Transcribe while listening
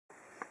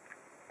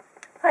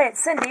Hi,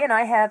 it's Cindy, and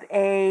I have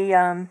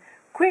a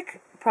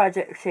quick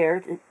project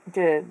share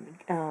to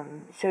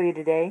show you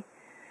today.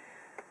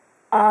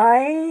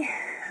 I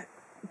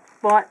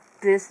bought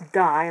this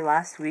die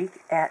last week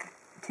at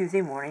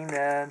Tuesday morning.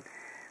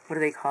 What do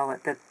they call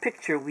it? The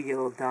picture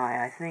wheel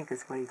die, I think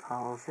is what he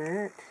calls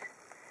it.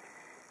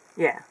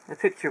 Yeah, the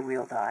picture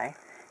wheel die.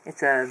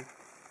 It's a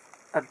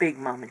big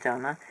Mama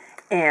Jama.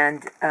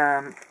 And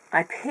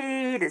I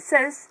paid, it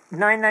says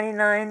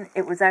 $9.99.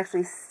 It was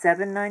actually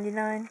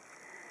 $7.99.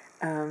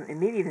 And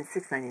maybe even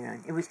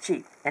 $6.99. It was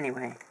cheap,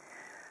 anyway.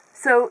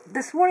 So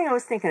this morning I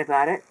was thinking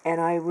about it,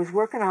 and I was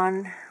working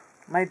on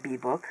my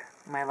B-book,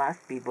 my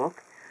last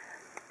B-book,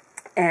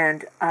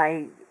 and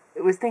I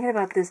was thinking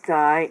about this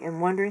die and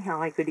wondering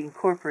how I could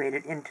incorporate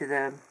it into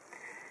the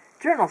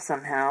journal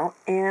somehow,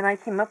 and I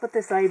came up with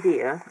this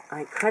idea.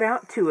 I cut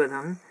out two of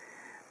them.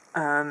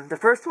 The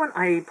first one,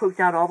 I poked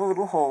out all the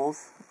little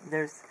holes.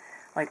 There's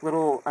like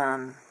little,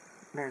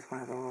 there's one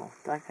of the little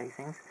die-cut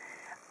things.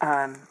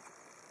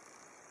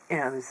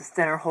 There's a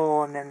center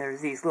hole, and then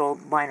there's these little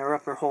liner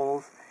upper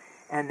holes,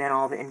 and then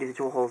all the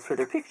individual holes for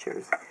their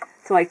pictures.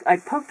 So I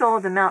poked all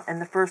of them out in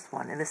the first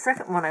one. In the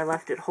second one, I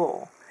left it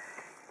whole.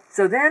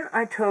 So then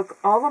I took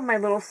all of my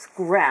little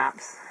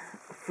scraps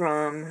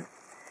from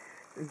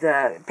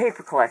the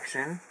paper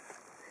collection,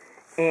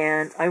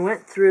 and I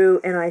went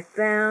through and I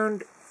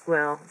found,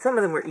 well, some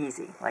of them were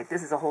easy. Like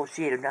this is a whole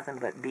sheet of nothing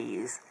but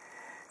bees.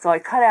 So I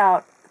cut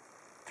out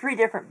 3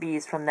 different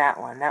bees from that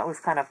one. That was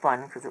kind of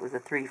fun because it was a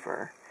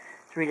 3-fer.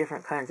 3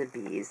 different kinds of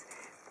bees.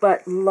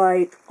 But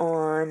like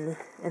on,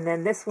 and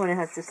then this one, it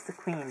has just the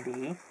queen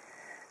bee.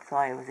 So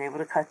I was able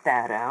to cut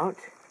that out.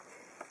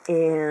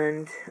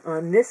 And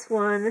on this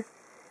one,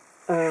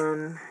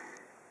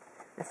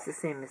 that's the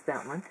same as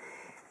that one.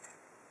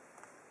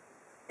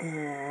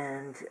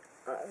 And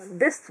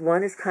this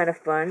one is kind of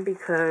fun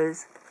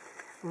because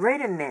right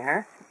in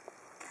there,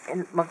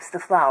 amongst the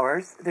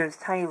flowers, there's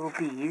tiny little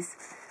bees.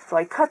 So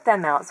I cut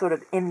them out sort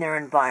of in their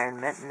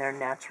environment, in their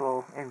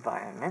natural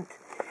environment.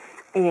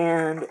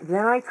 And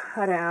then I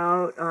cut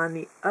out on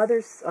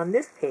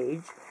this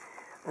page,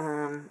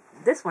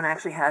 this one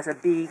actually has a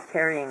bee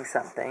carrying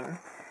something.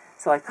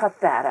 So I cut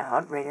that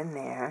out right in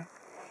there.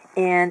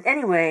 And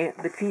anyway,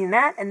 between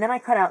that and then I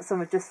cut out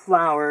some of just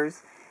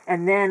flowers.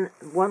 And then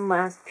one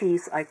last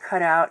piece I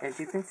cut out, as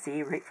you can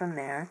see, right from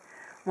there,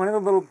 one of the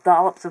little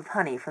dollops of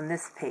honey from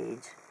this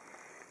page.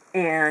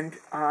 And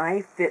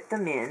I fit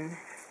them in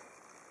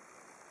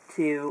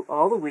to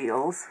all the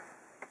wheels,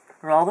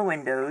 or all the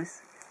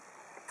windows.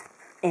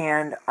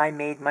 And I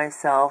made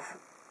myself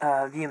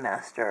a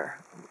Viewmaster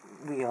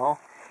wheel,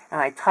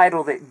 and I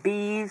titled it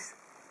Bees,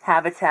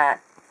 Habitat,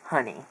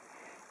 Honey.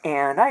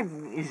 And I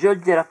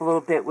zhuzhed it up a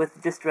little bit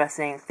with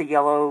distressing the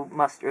yellow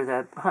mustard,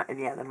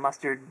 the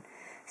mustard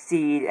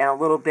seed, and a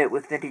little bit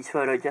with vintage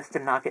photo just to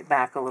knock it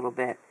back a little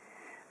bit.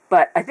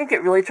 But I think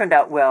it really turned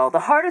out well.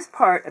 The hardest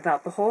part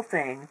about the whole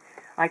thing,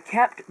 I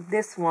kept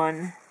this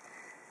one,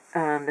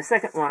 the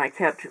second one I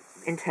kept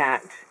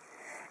intact,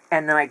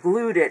 and then I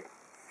glued it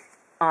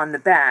on the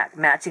back,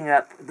 matching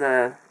up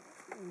the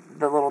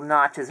little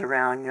notches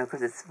around,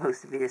 because it's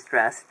supposed to be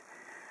distressed.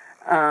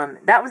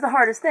 That was the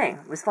hardest thing,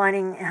 was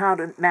finding how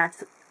to match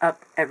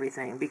up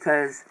everything,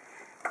 because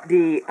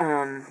if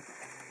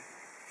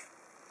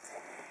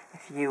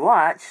you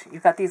watch,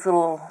 you've got these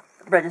little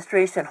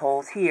registration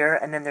holes here,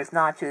 and then there's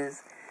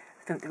notches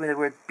where they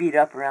were beat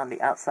up around the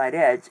outside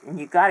edge, and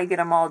you got to get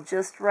them all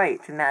just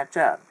right to match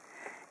up.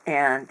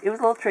 And it was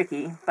a little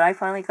tricky, but I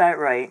finally got it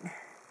right.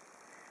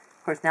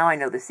 Of course, now I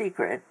know the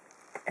secret.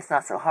 It's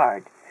not so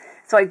hard.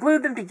 So I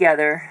glued them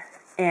together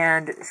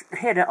and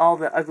hid all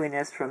the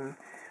ugliness from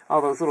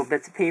all those little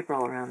bits of paper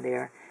all around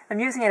there.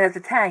 I'm using it as a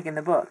tag in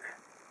the book.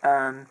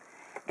 And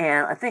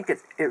I think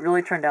it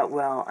really turned out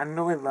well. I'm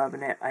really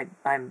loving it.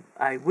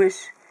 I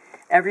wish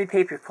every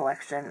paper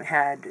collection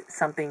had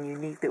something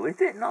unique that would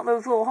fit in all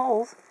those little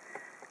holes,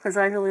 because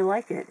I really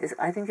like it.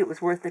 I think it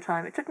was worth the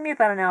time. It took me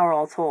about an hour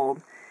all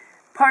told.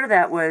 Part of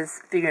that was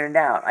figuring it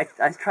out.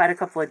 I tried a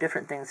couple of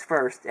different things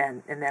first,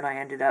 and then I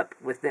ended up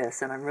with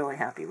this, and I'm really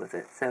happy with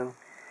it. So,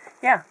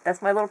 yeah,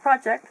 that's my little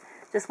project.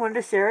 Just wanted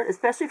to share it,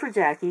 especially for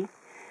Jackie,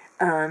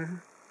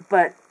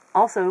 but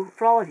also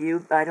for all of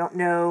you. I don't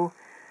know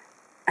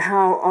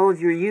how all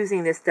of you are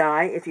using this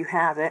die, if you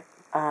have it,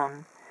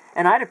 and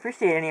I'd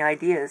appreciate any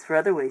ideas for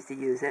other ways to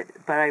use it,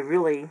 but I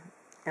really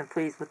am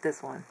pleased with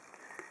this one.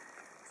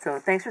 So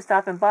thanks for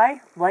stopping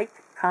by. Like,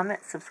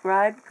 comment,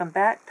 subscribe, come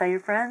back, tell your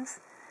friends,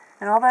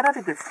 and all that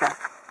other good stuff.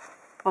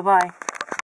 Bye-bye.